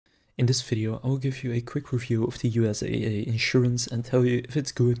In this video, I will give you a quick review of the USAA Insurance and tell you if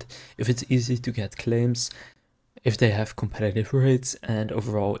it's good, if it's easy to get claims, if they have competitive rates, and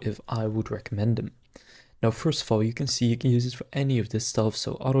overall if I would recommend them. Now, first of all, you can see you can use it for any of this stuff,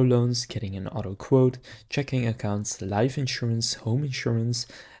 so auto loans, getting an auto quote, checking accounts, life insurance, home insurance,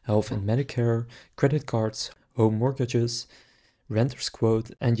 health and Medicare, credit cards, home mortgages, renter's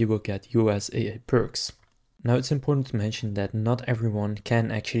quote, and you will get USAA perks. Now, it's important to mention that not everyone can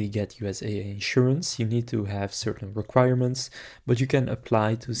actually get USAA insurance. You need to have certain requirements, but you can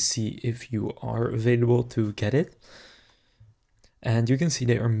apply to see if you are available to get it. And you can see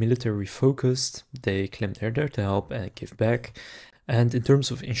they are military focused. They claim they're there to help and give back. And in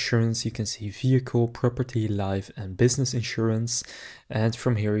terms of insurance, you can see vehicle, property, life, and business insurance. And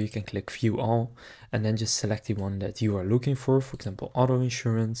from here, you can click view all and then just select the one that you are looking for example, auto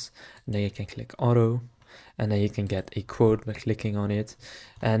insurance. And then you can click auto. And then you can get a quote by clicking on it,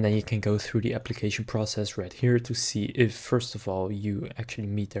 and then you can go through the application process right here to see if first of all you actually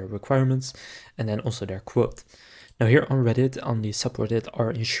meet their requirements and then also their quote. Now here on Reddit, on the subreddit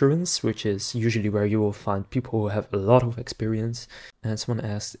R Insurance, which is usually where you will find people who have a lot of experience, and someone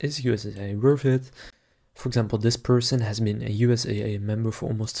asked, is USAA worth it? For example, this person has been a USAA member for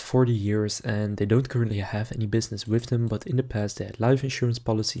almost 40 years and they don't currently have any business with them, but in the past they had life insurance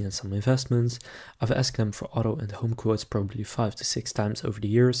policy and some investments. I've asked them for auto and home quotes probably 5 to 6 times over the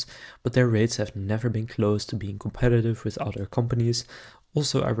years, but their rates have never been close to being competitive with other companies.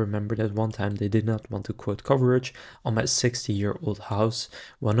 Also, I remember that one time they did not want to quote coverage on my 60-year-old house,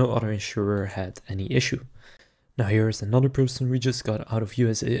 while no other insurer had any issue. Now here is another person we just got out of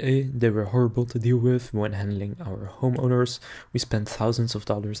USAA. They were horrible to deal with when handling our homeowners. We spent thousands of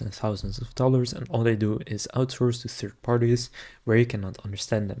dollars and all they do is outsource to third parties where you cannot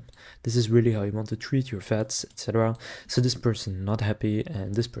understand them. This is really how you want to treat your vets, etc. So this person not happy,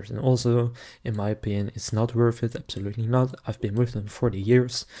 and this person also, in my opinion, it's not worth it, absolutely not. I've been with them 40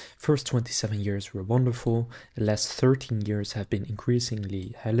 years. First 27 years were wonderful. The last 13 years have been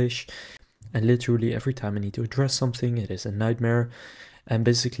increasingly hellish. And literally every time I need to address something, it is a nightmare. And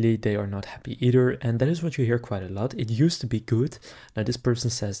basically they are not happy either. And that is what you hear quite a lot. It used to be good. Now this person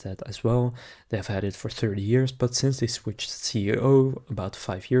says that as well. They have had it for 30 years. But since they switched CEO about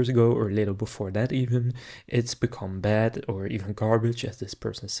 5 years ago, or a little before that even, it's become bad or even garbage, as this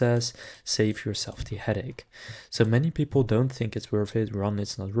person says. Save yourself the headache. So many people don't think it's worth it. Run,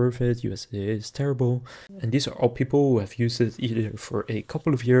 it's not worth it. USAA is terrible. And these are all people who have used it either for a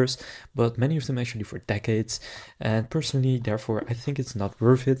couple of years, but many of them actually for decades. And personally, therefore, I think it's not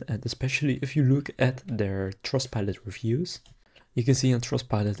worth it, and especially if you look at their Trustpilot reviews. You can see on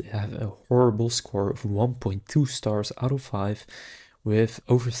Trustpilot they have a horrible score of 1.2 stars out of 5 with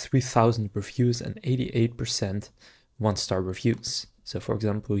over 3,000 reviews and 88% 1-star reviews. So for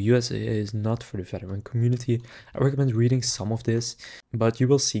example, USAA is not for the veteran community. I recommend reading some of this, but you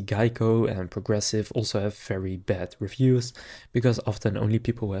will see Geico and Progressive also have very bad reviews, because often only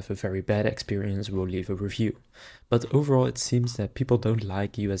people who have a very bad experience will leave a review. But overall it seems that people don't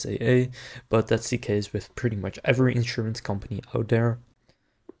like USAA, but that's the case with pretty much every insurance company out there.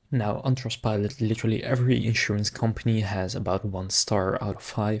 Now, on Trustpilot, literally every insurance company has about 1 star out of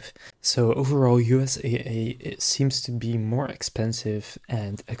 5. So overall, USAA seems to be more expensive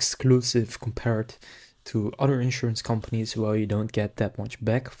and exclusive compared to other insurance companies, while you don't get that much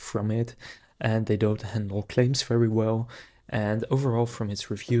back from it, and they don't handle claims very well. And overall, from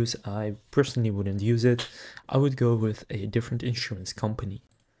its reviews, I personally wouldn't use it. I would go with a different insurance company.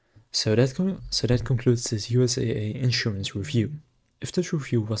 So that concludes this USAA insurance review. If this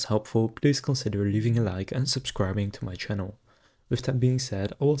review was helpful, please consider leaving a like and subscribing to my channel. With that being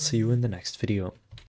said, I will see you in the next video.